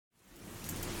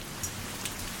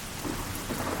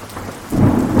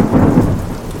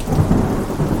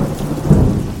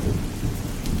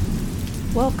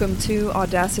Welcome to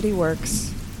Audacity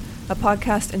Works, a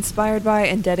podcast inspired by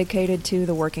and dedicated to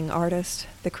the working artist,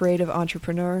 the creative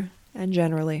entrepreneur, and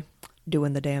generally,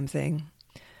 doing the damn thing.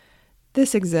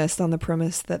 This exists on the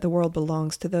premise that the world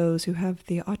belongs to those who have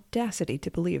the audacity to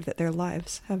believe that their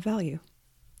lives have value.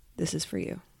 This is for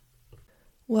you.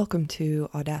 Welcome to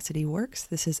Audacity Works.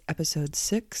 This is episode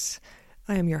 6.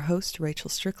 I am your host,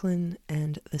 Rachel Strickland,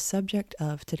 and the subject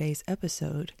of today's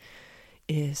episode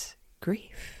is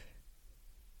grief.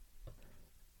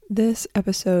 This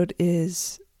episode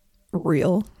is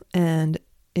real, and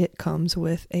it comes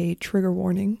with a trigger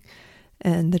warning,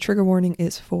 and the trigger warning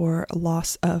is for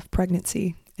loss of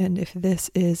pregnancy. And if this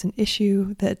is an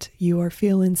issue that you are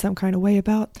feeling some kind of way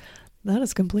about, that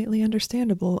is completely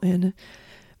understandable, and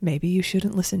maybe you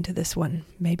shouldn't listen to this one.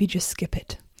 Maybe just skip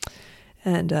it.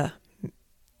 And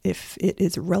if it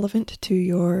is relevant to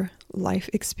your life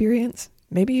experience,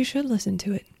 maybe you should listen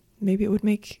to it. Maybe it would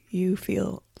make you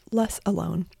feel less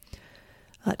alone.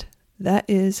 But that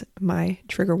is my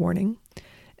trigger warning,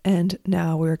 and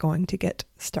now we're going to get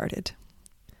started.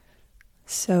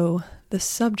 So the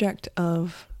subject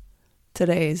of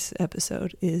today's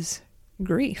episode is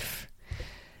grief,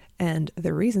 and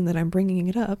the reason that I'm bringing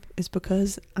it up is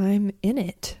because I'm in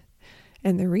it,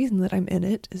 and the reason that I'm in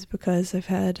it is because I've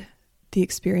had the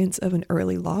experience of an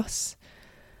early loss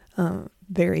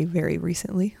very, very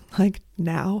recently, like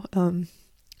now.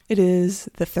 It is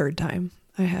the third time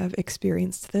I have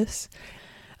experienced this.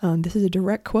 This is a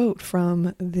direct quote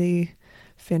from the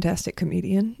fantastic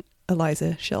comedian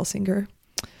Iliza Shlesinger.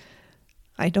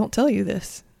 I don't tell you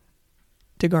this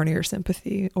to garner your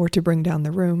sympathy or to bring down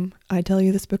the room. I tell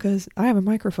you this because I have a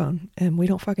microphone and we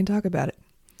don't fucking talk about it.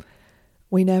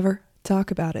 We never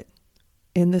talk about it.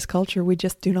 In this culture, we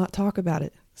just do not talk about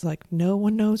it. It's like no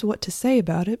one knows what to say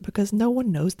about it because no one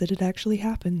knows that it actually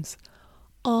happens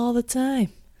all the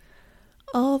time.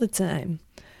 All the time.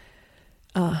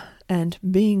 And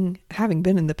having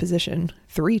been in the position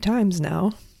 3 times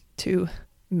now to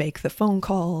make the phone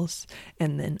calls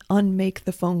and then unmake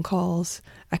the phone calls,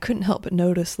 I couldn't help but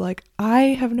notice, like, I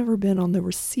have never been on the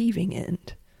receiving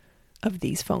end of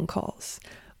these phone calls,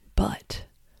 but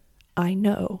I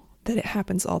know that it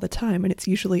happens all the time, and it's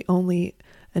usually only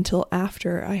until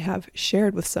after I have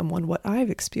shared with someone what I've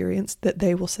experienced that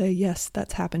they will say, yes,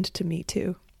 that's happened to me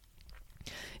too.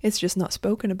 It's just not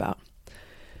spoken about.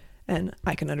 And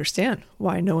I can understand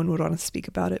why no one would want to speak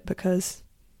about it, because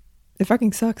it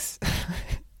fucking sucks.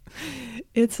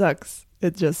 It sucks.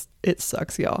 It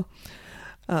sucks, y'all.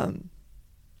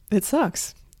 It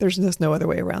sucks. There's just no other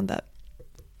way around that.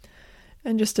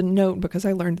 And just a note, because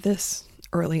I learned this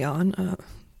early on,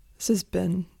 this has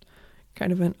been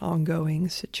kind of an ongoing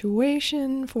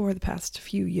situation for the past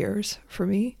few years for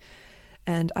me.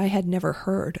 And I had never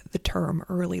heard the term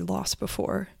early loss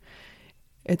before.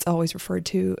 It's always referred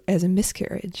to as a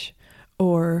miscarriage,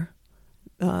 or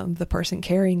the person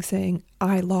carrying saying,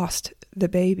 I lost the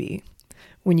baby,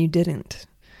 when you didn't.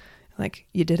 Like,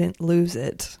 you didn't lose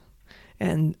it.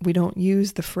 And we don't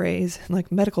use the phrase,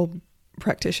 like medical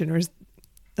practitioners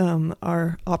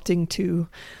are opting to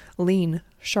lean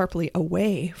sharply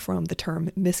away from the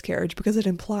term miscarriage because it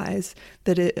implies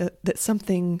that that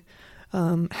something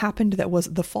happened that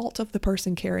was the fault of the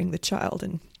person carrying the child,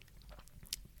 and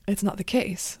it's not the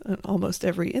case in almost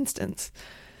every instance.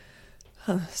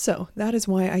 So that is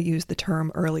why I use the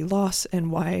term early loss,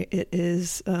 and why it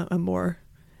is a more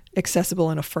accessible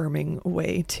and affirming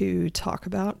way to talk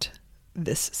about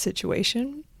this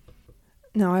situation.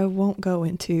 Now, I won't go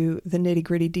into the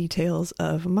nitty-gritty details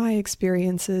of my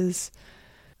experiences.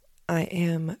 I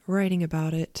am writing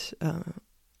about it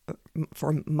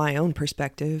from my own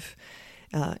perspective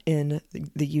in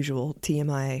the usual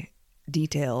TMI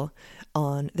detail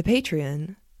on the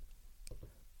Patreon,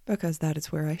 because that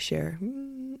is where I share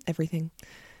everything.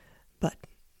 But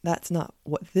that's not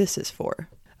what this is for,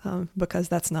 because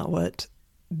that's not what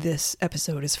this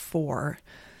episode is for.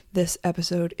 This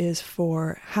episode is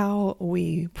for how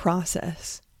we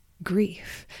process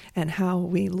grief and how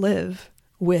we live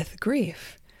with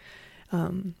grief.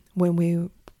 When we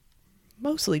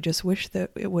mostly just wish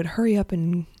that it would hurry up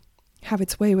and have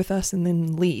its way with us and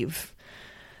then leave.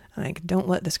 Like, don't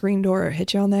let the screen door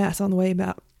hit you on the ass on the way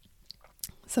about.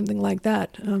 Something like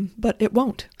that. But it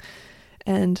won't.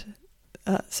 And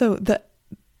so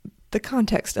the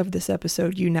context of this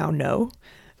episode you now know,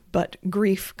 but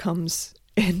grief comes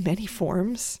in many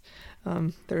forms.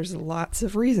 There's lots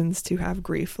of reasons to have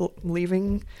grief.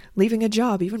 Leaving a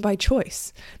job, even by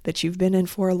choice, that you've been in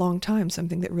for a long time,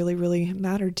 something that really, really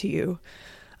mattered to you.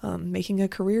 Making a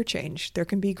career change. There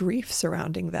can be grief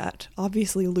surrounding that.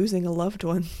 Obviously, losing a loved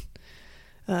one.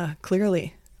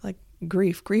 Clearly, like,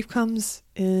 grief. Grief comes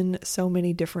in so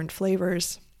many different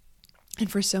flavors and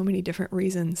for so many different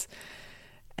reasons.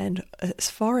 And as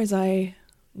far as I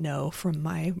know from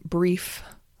my brief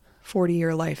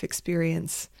 40-year life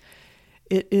experience,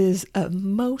 it is a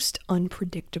most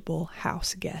unpredictable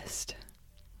house guest.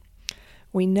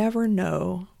 We never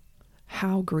know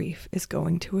how grief is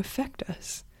going to affect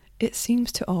us. It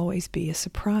seems to always be a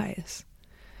surprise.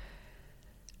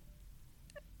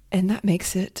 And that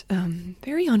makes it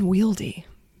very unwieldy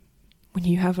when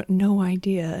you have no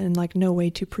idea and like no way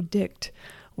to predict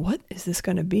what is this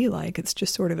going to be like. It's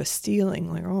just sort of a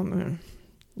stealing, like, oh man,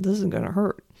 this is going to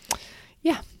hurt.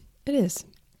 Yeah, it is.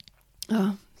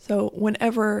 So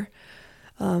whenever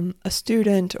a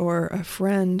student or a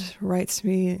friend writes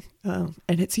me, and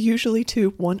it's usually to,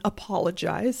 one,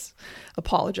 apologize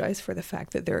for the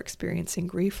fact that they're experiencing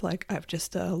grief, like I've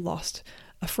just lost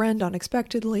a friend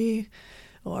unexpectedly,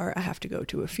 or I have to go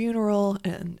to a funeral,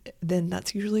 and then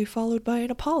that's usually followed by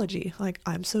an apology, like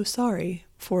I'm so sorry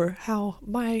for how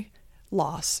my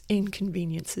loss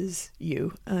inconveniences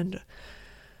you, and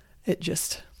it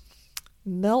just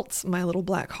melts my little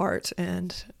black heart.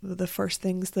 And the first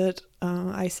things that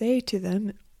I say to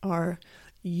them are,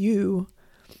 you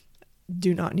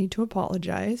do not need to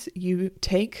apologize. You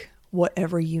take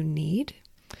whatever you need,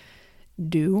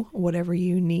 do whatever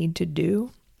you need to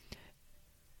do.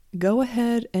 Go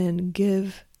ahead and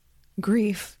give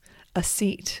grief a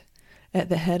seat at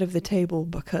the head of the table,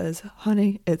 because,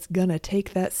 honey, it's gonna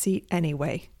take that seat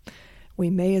anyway. We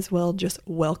may as well just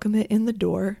welcome it in the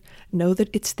door. Know that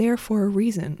it's there for a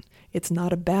reason. It's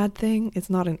not a bad thing. It's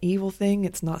not an evil thing.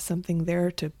 It's not something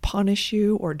there to punish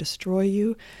you or destroy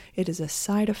you. It is a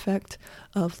side effect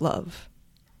of love.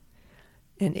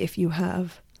 And if you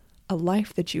have a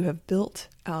life that you have built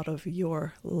out of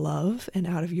your love and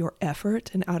out of your effort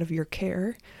and out of your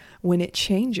care, when it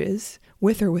changes,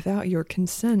 with or without your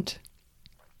consent,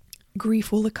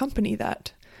 grief will accompany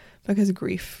that, because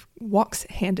grief walks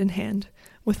hand in hand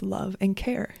with love and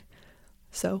care.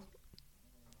 So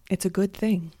it's a good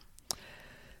thing.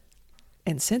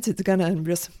 And since it's going to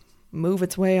just move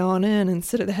its way on in and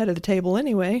sit at the head of the table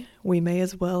anyway, we may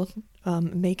as well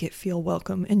make it feel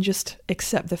welcome and just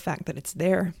accept the fact that it's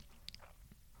there.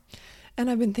 And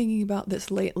I've been thinking about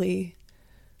this lately,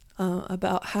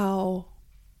 about how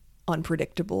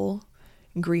unpredictable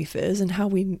grief is and how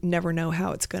we never know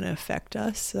how it's going to affect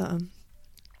us.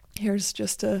 Here's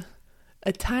just a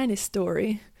tiny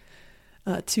story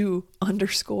to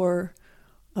underscore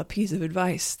a piece of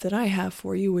advice that I have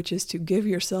for you, which is to give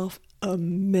yourself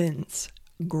immense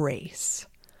grace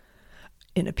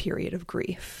in a period of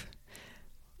grief.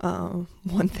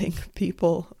 One thing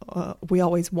we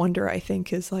always wonder, I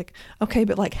think, is like, okay,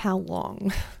 but like how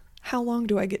long? How long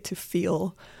do I get to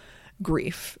feel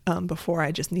grief before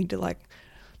I just need to like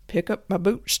pick up my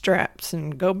bootstraps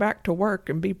and go back to work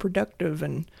and be productive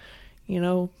and,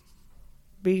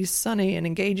 be sunny and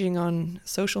engaging on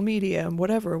social media and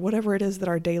whatever it is that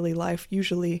our daily life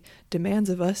usually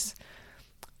demands of us.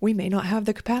 We may not have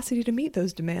the capacity to meet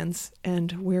those demands,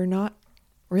 and we're not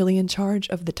really in charge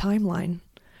of the timeline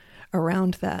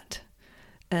around that.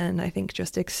 And I think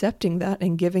just accepting that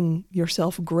and giving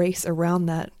yourself grace around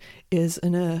that is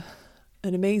an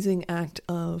amazing act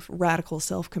of radical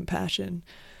self-compassion,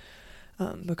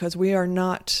 because we are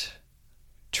not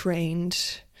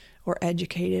trained or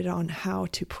educated on how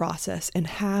to process and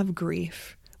have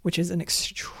grief, which is an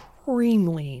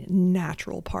extremely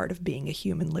natural part of being a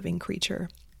human living creature.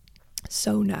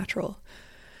 So natural.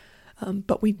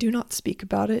 But we do not speak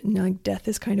about it, and like death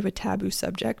is kind of a taboo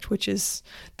subject, which is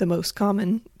the most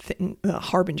common thing,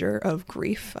 harbinger of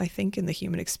grief, I think, in the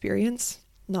human experience.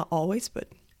 Not always, but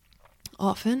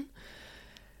often.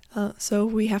 So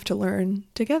we have to learn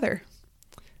together.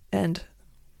 And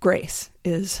grace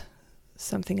is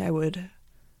something I would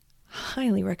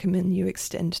highly recommend you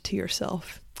extend to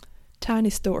yourself.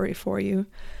 Tiny story for you.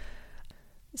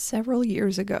 Several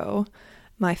years ago,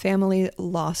 my family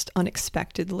lost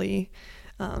unexpectedly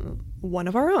one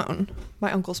of our own,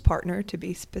 my uncle's partner, to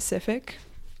be specific,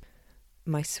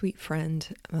 my sweet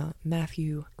friend,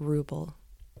 Matthew Rubel.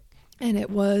 And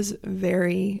it was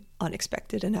very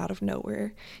unexpected and out of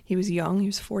nowhere. He was young, he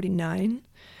was 49,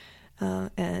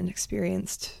 and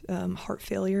experienced heart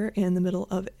failure in the middle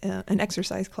of an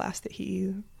exercise class that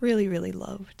he really, really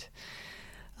loved,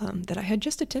 that I had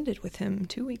just attended with him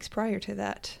 2 weeks prior to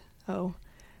that.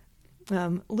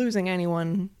 Losing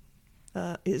anyone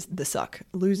is the suck.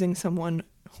 Losing someone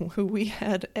who we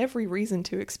had every reason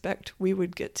to expect we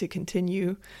would get to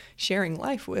continue sharing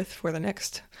life with for the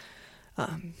next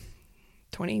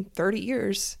 20, 30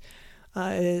 years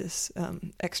is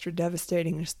extra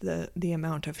devastating, just the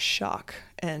amount of shock.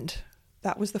 And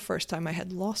that was the first time I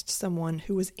had lost someone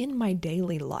who was in my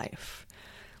daily life,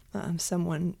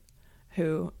 someone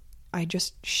who I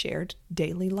just shared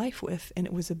daily life with, and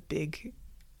it was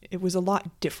a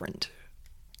lot different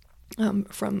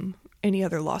from any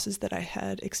other losses that I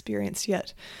had experienced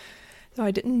yet. So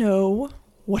I didn't know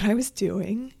what I was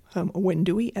doing. When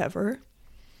do we ever?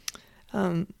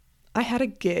 I had a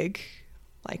gig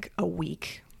like a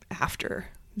week after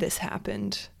this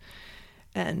happened,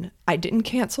 and I didn't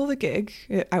cancel the gig.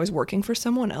 I was working for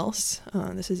someone else.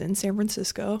 This is in San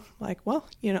Francisco. Like, well,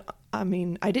 I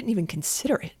didn't even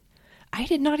consider it. I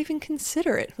did not even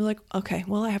consider it. I was like, okay,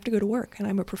 well, I have to go to work, and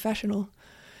I'm a professional.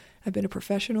 I've been a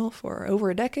professional for over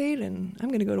a decade, and I'm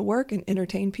going to go to work and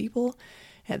entertain people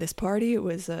at this party. It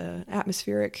was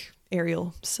atmospheric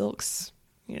aerial silks,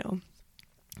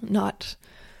 not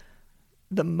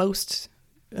the most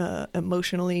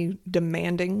emotionally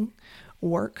demanding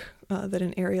work that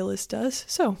an aerialist does.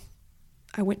 So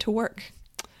I went to work.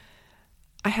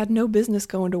 I had no business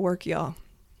going to work, y'all.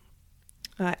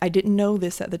 I didn't know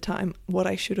this at the time. What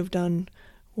I should have done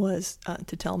was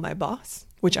to tell my boss,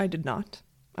 which I did not.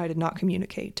 I did not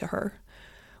communicate to her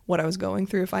what I was going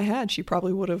through. If I had, she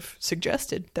probably would have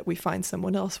suggested that we find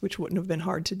someone else, which wouldn't have been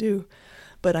hard to do.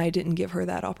 But I didn't give her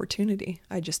that opportunity.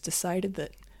 I just decided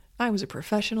that I was a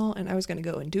professional and I was going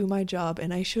to go and do my job,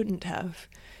 and I shouldn't have.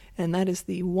 And that is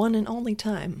the one and only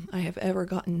time I have ever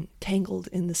gotten tangled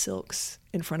in the silks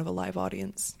in front of a live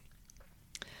audience.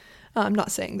 I'm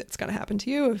not saying that's going to happen to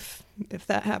you. If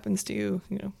that happens to you,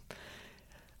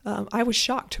 I was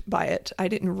shocked by it. I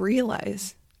didn't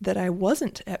realize that I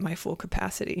wasn't at my full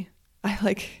capacity.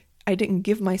 I didn't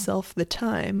give myself the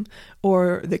time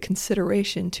or the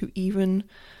consideration to even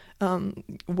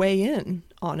weigh in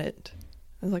on it.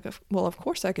 I was like, well, of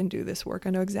course I can do this work. I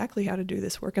know exactly how to do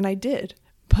this work. And I did.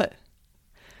 But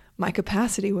my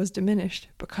capacity was diminished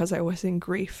because I was in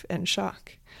grief and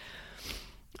shock.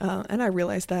 And I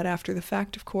realized that after the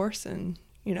fact, of course. And,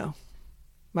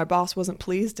 my boss wasn't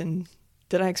pleased. And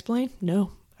did I explain?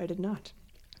 No, I did not.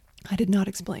 I did not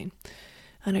explain.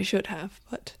 And I should have.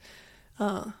 But,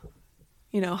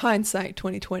 hindsight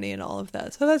 2020 and all of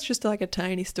that. So that's just like a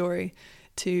tiny story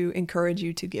to encourage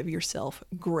you to give yourself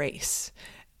grace.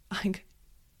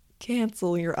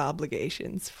 Cancel your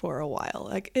obligations for a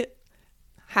while.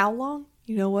 How long?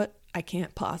 You know what? I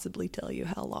can't possibly tell you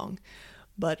how long.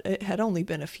 But it had only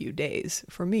been a few days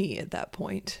for me at that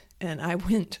point. And I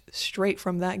went straight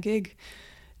from that gig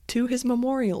to his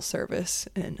memorial service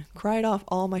and cried off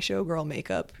all my showgirl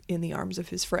makeup in the arms of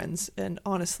his friends. And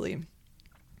honestly,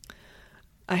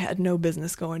 I had no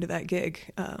business going to that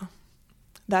gig.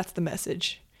 That's the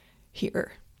message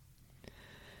here.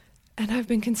 And I've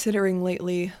been considering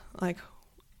lately,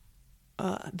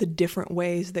 the different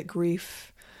ways that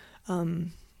grief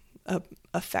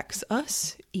affects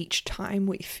us each time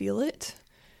we feel it.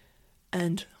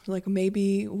 And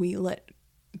maybe we let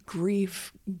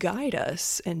grief guide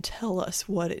us and tell us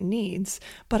what it needs.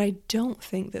 But I don't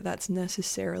think that that's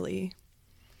necessarily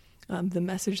the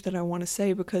message that I want to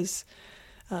say, because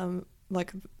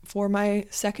for my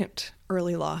second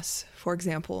early loss, for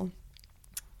example,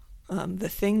 the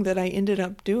thing that I ended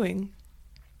up doing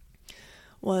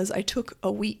was I took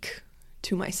a week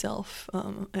to myself,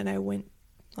 and I went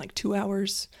 2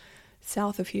 hours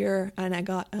south of here, and I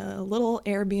got a little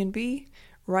Airbnb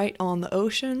right on the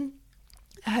ocean.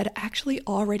 I had actually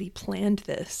already planned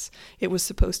this. It was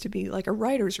supposed to be like a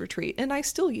writer's retreat, and I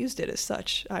still used it as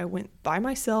such. I went by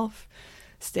myself,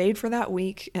 stayed for that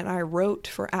week, and I wrote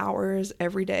for hours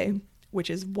every day, which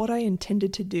is what I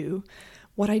intended to do.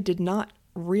 What I did not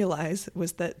realize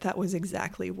was that was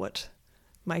exactly what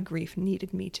my grief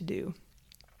needed me to do.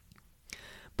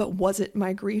 But was it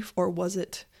my grief, or was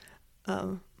it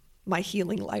my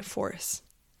healing life force?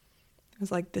 I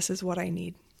was like, this is what I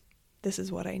need. This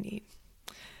is what I need.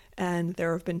 And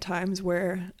there have been times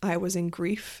where I was in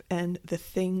grief, and the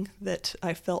thing that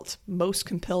I felt most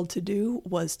compelled to do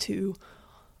was to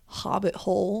hobbit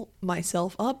hole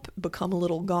myself up, become a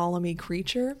little golem-y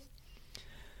creature,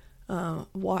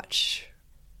 watch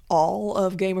all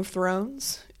of Game of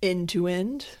Thrones end to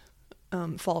end,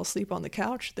 fall asleep on the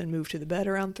couch, then move to the bed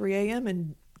around 3 a.m.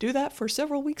 and do that for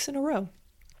several weeks in a row.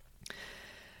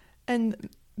 And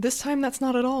this time, that's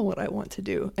not at all what I want to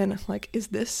do. And is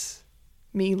this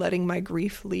me letting my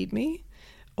grief lead me?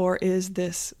 Or is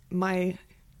this my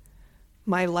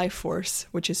life force,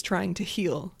 which is trying to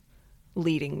heal,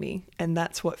 leading me? And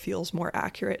that's what feels more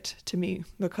accurate to me,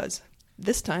 because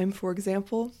this time, for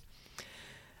example,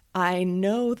 I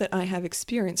know that I have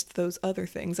experienced those other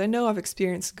things. I know I've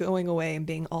experienced going away and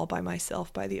being all by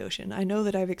myself by the ocean. I know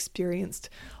that I've experienced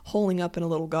holing up in a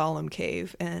little golem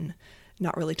cave and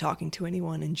not really talking to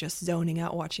anyone and just zoning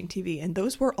out watching TV. And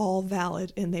those were all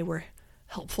valid and they were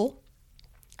helpful.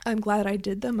 I'm glad I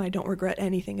did them. I don't regret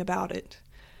anything about it.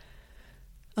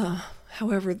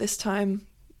 However, this time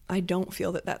I don't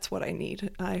feel that that's what I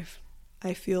need. I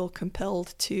feel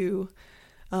compelled to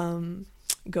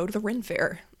go to the Ren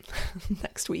Fair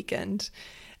next weekend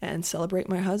and celebrate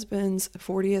my husband's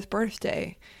 40th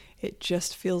birthday. It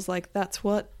just feels like that's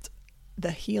what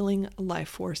the healing life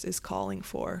force is calling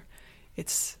for.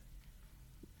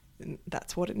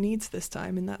 That's what it needs this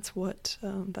time, and that's what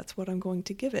I'm going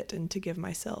to give it and to give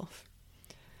myself.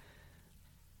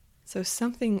 So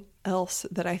something else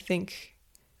that I think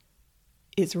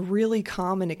is really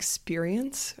common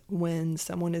experience when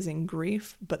someone is in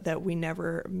grief, but that we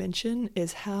never mention,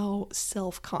 is how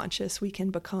self-conscious we can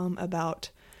become about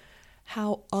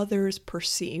how others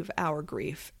perceive our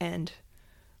grief and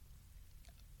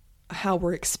how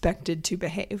we're expected to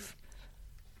behave.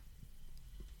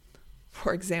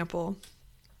 For example,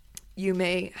 you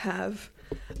may have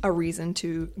a reason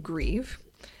to grieve,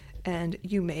 and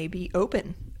you may be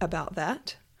open about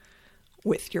that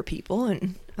with your people.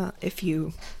 And if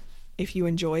you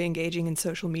enjoy engaging in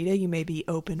social media, you may be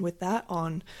open with that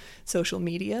on social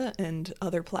media and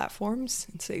other platforms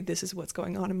and say, this is what's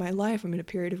going on in my life. I'm in a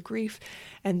period of grief.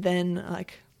 And then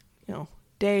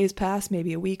days pass,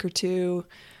 maybe a week or two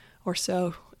or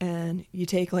so, and you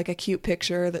take like a cute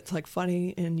picture that's like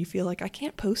funny and you feel like, I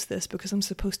can't post this because I'm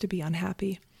supposed to be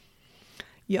unhappy.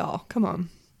 Y'all, come on.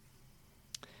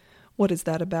 What is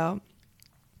that about?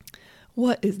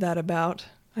 What is that about?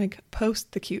 Like,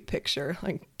 post the cute picture.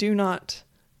 Like, do not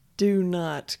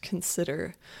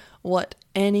consider what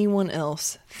anyone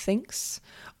else thinks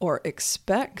or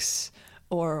expects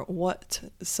or what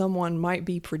someone might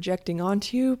be projecting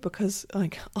onto you, because,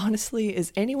 like, honestly,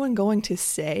 is anyone going to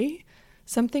say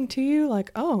something to you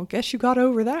like, oh, guess you got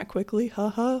over that quickly,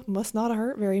 haha, must not have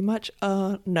hurt very much?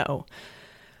 No.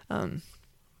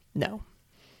 No.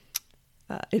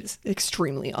 It's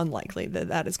extremely unlikely that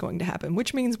that is going to happen,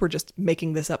 which means we're just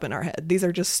making this up in our head. These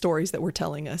are just stories that we're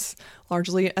telling us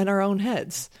largely in our own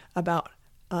heads about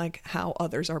like how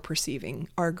others are perceiving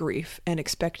our grief and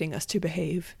expecting us to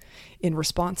behave in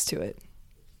response to it.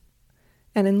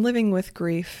 And in living with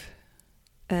grief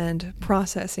and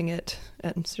processing it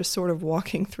and just sort of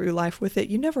walking through life with it,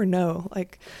 you never know.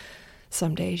 Like,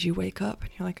 some days you wake up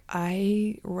and you're like,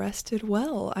 I rested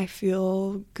well. I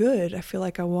feel good. I feel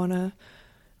like I want to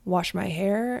wash my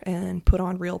hair and put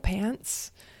on real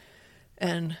pants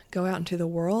and go out into the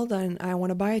world, and I want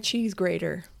to buy a cheese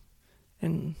grater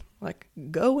and like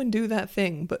go and do that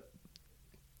thing. But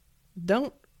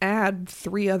don't add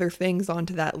 3 other things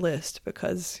onto that list,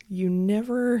 because you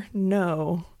never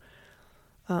know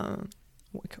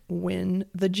when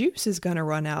the juice is going to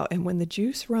run out. And when the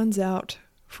juice runs out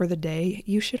for the day,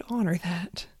 you should honor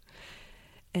that.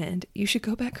 And you should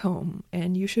go back home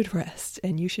and you should rest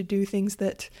and you should do things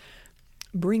that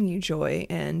bring you joy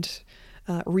and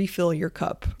refill your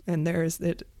cup. And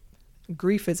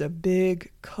grief is a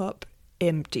big cup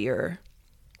emptier.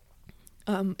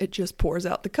 It just pours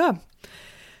out the cup,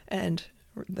 and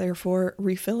therefore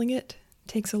refilling it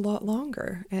takes a lot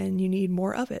longer and you need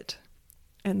more of it.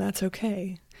 And that's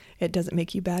okay. It doesn't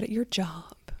make you bad at your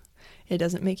job. It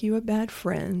doesn't make you a bad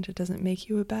friend. It doesn't make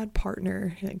you a bad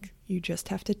partner. Like, you just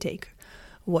have to take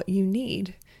what you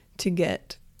need to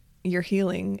get your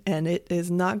healing, and it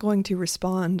is not going to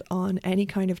respond on any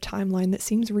kind of timeline that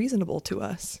seems reasonable to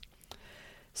us.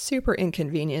 Super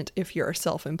inconvenient if you're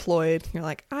self-employed. You're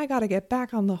like, I gotta get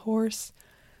back on the horse.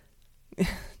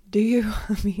 Do you?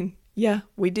 I mean, yeah,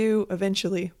 we do.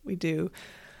 Eventually we do.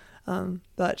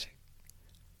 But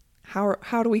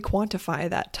how do we quantify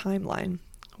that timeline?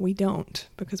 We don't,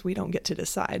 because we don't get to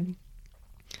decide.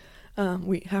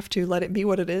 We have to let it be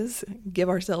what it is, give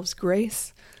ourselves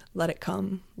grace, let it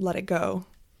come, let it go,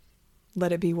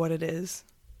 let it be what it is.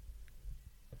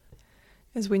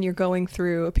 As when you're going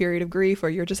through a period of grief, or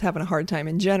you're just having a hard time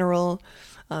in general,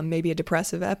 maybe a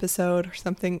depressive episode or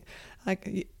something,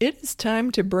 like, it is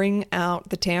time to bring out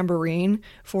the tambourine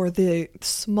for the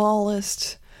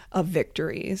smallest of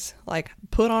victories. Like,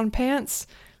 put on pants.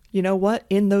 You know what?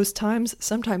 In those times,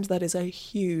 sometimes that is a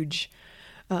huge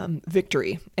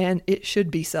victory, and it should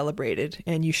be celebrated.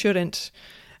 And you shouldn't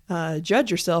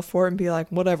judge yourself for it and be like,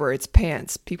 whatever, it's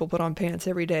pants. People put on pants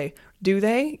every day. Do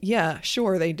they? Yeah,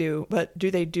 sure they do. But do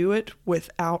they do it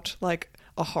without like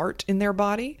a heart in their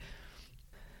body?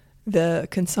 The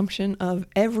consumption of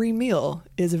every meal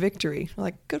is a victory.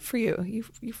 Like, good for you.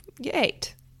 You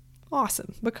ate.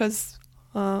 Awesome. Because,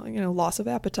 loss of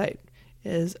appetite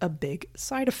is a big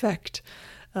side effect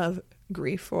of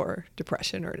grief or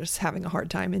depression or just having a hard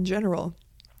time in general.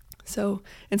 So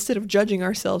instead of judging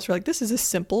ourselves for this is a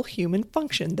simple human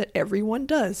function that everyone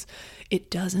does,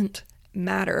 it doesn't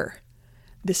matter.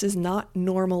 This is not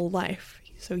normal life.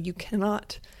 So you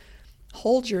cannot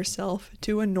hold yourself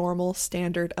to a normal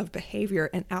standard of behavior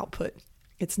and output.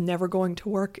 It's never going to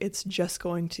work. It's just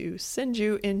going to send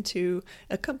you into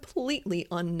a completely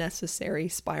unnecessary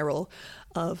spiral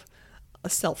of a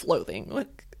self-loathing.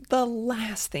 The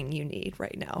last thing you need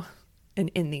right now and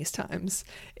in these times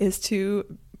is to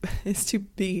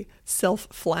be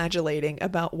self-flagellating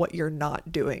about what you're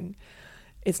not doing.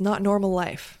 It's not normal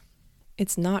life.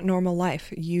 It's not normal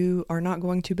life. You are not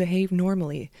going to behave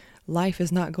normally. Life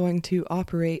is not going to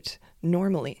operate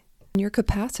normally. Your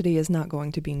capacity is not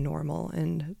going to be normal,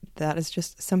 and that is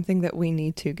just something that we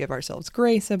need to give ourselves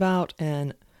grace about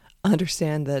and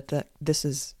understand that this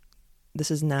is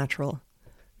natural.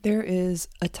 There is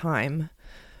a time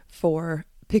for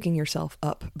picking yourself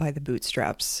up by the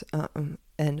bootstraps,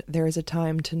 and there is a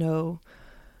time to know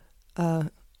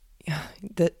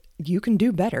that you can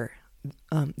do better.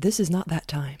 This is not that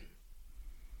time.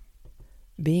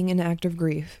 Being in active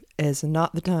grief is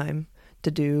not the time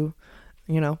to do,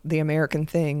 the American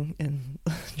thing and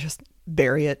just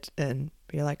bury it and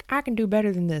be like, I can do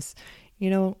better than this.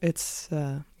 It's,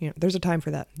 there's a time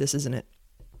for that. This isn't it.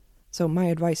 So my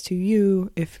advice to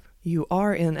you, if you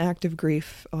are in active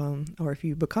grief, or if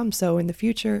you become so in the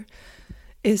future,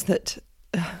 is that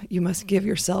you must give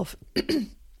yourself,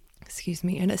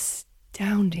 an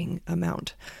astounding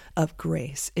amount of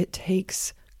grace. It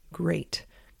takes great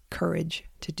courage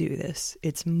to do this.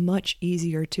 It's much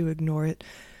easier to ignore it.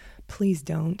 Please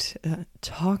don't.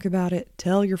 Talk about it.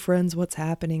 Tell your friends what's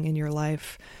happening in your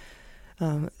life.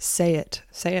 Say it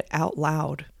out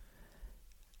loud.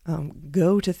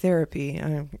 Go to therapy.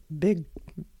 I'm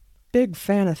big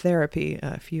fan of therapy.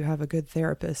 If you have a good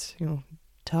therapist,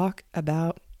 talk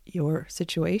about your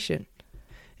situation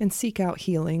and seek out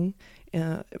healing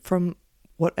from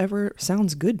whatever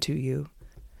sounds good to you.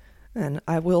 And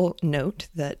I will note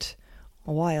that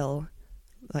while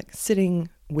sitting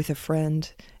with a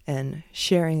friend and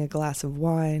sharing a glass of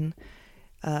wine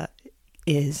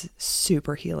is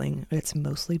super healing, it's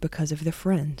mostly because of the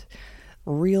friend.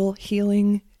 Real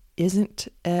healing isn't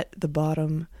at the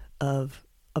bottom of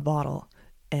a bottle.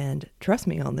 And trust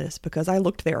me on this, because I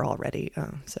looked there already.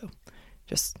 So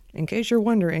just in case you're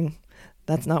wondering,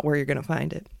 that's not where you're going to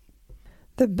find it.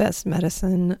 The best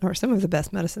medicine, or some of the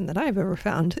best medicine that I've ever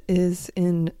found, is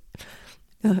in,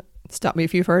 stop me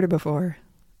if you've heard it before,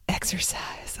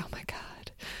 exercise. Oh my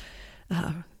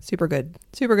God. Super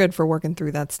good for working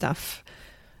through that stuff.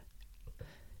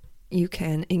 You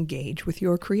can engage with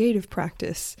your creative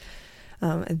practice.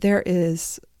 There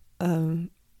is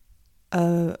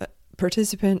a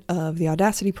participant of the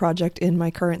Audacity Project in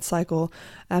my current cycle,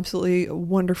 absolutely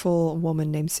wonderful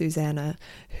woman named Susanna,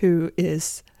 who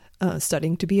is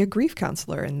studying to be a grief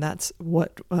counselor, and that's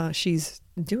what she's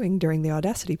doing during the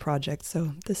Audacity Project.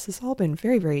 So this has all been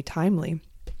very, very timely.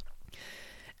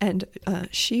 And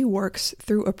she works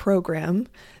through a program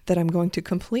that I'm going to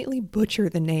completely butcher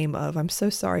the name of. I'm so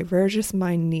sorry. Verges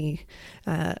mein nie.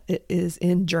 It is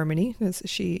in Germany, because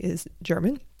she is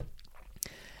German.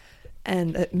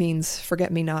 And it means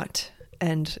forget me not,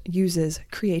 and uses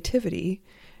creativity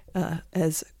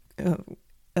as,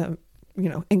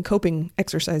 in coping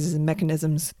exercises and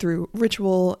mechanisms through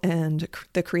ritual and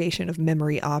the creation of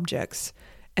memory objects.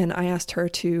 And I asked her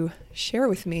to share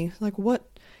with me, what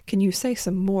can you say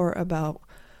some more about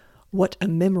what a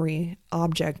memory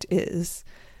object is?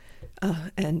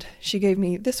 And she gave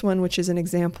me this one, which is an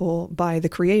example by the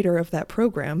creator of that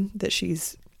program that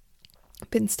she's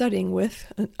been studying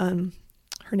with.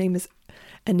 Her name is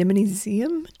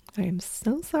Anemone. I am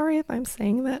so sorry if I'm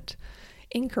saying that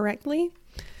incorrectly.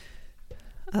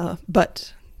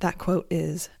 But that quote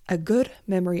is, "A good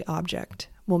memory object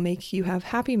will make you have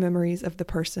happy memories of the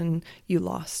person you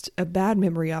lost. A bad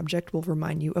memory object will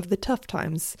remind you of the tough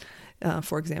times,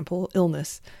 for example,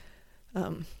 illness."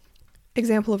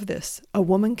 Example of this: a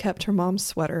woman kept her mom's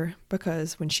sweater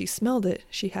because when she smelled it,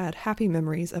 she had happy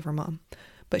memories of her mom.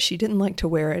 But she didn't like to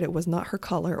wear it. It was not her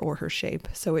color or her shape,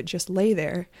 so it just lay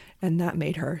there, and that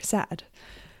made her sad.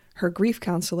 Her grief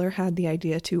counselor had the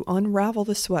idea to unravel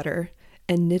the sweater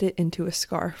and knit it into a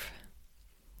scarf.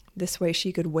 This way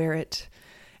she could wear it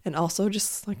and also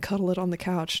just cuddle it on the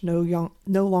couch, no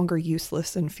longer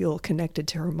useless, and feel connected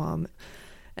to her mom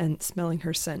and smelling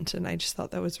her scent. And I just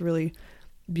thought that was really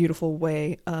beautiful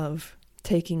way of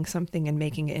taking something and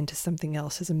making it into something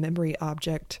else as a memory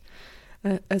object,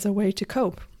 as a way to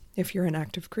cope if you're in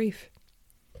active grief.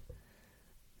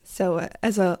 So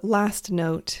as a last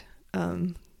note,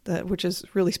 which is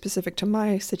really specific to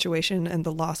my situation and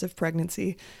the loss of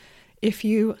pregnancy, if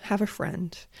you have a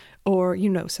friend or you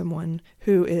know someone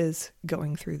who is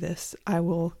going through this, I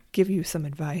will give you some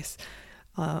advice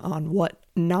on what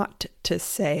not to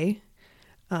say.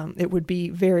 It would be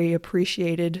very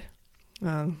appreciated.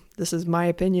 This is my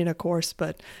opinion, of course,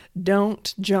 but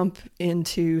don't jump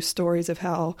into stories of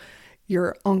how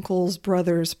your uncle's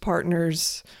brother's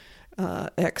partner's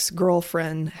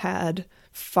ex-girlfriend had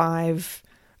 5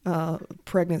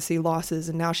 pregnancy losses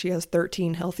and now she has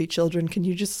 13 healthy children. Can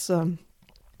you just,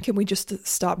 can we just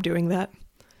stop doing that?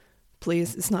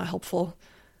 Please, it's not helpful.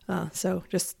 So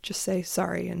just say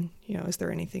sorry and, is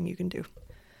there anything you can do?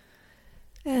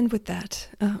 And with that,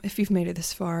 if you've made it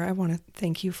this far, I want to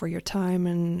thank you for your time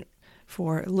and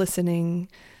for listening.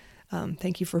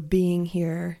 Thank you for being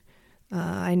here.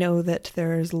 I know that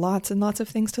there's lots and lots of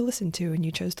things to listen to, and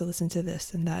you chose to listen to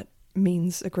this, and that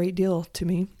means a great deal to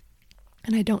me.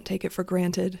 And I don't take it for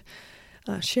granted.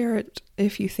 Share it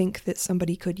if you think that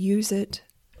somebody could use it.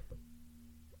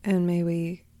 And may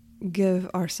we give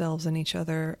ourselves and each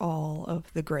other all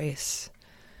of the grace.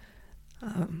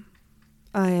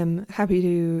 I am happy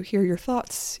to hear your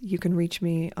thoughts. You can reach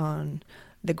me on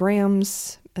the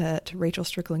grams at Rachel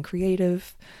Strickland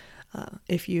Creative.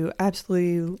 If you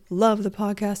absolutely love the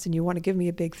podcast and you want to give me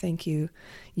a big thank you,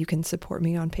 you can support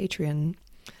me on Patreon.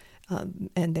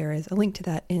 And there is a link to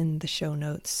that in the show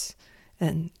notes.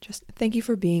 And just thank you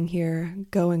for being here.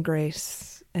 Go in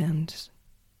grace and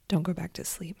don't go back to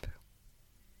sleep.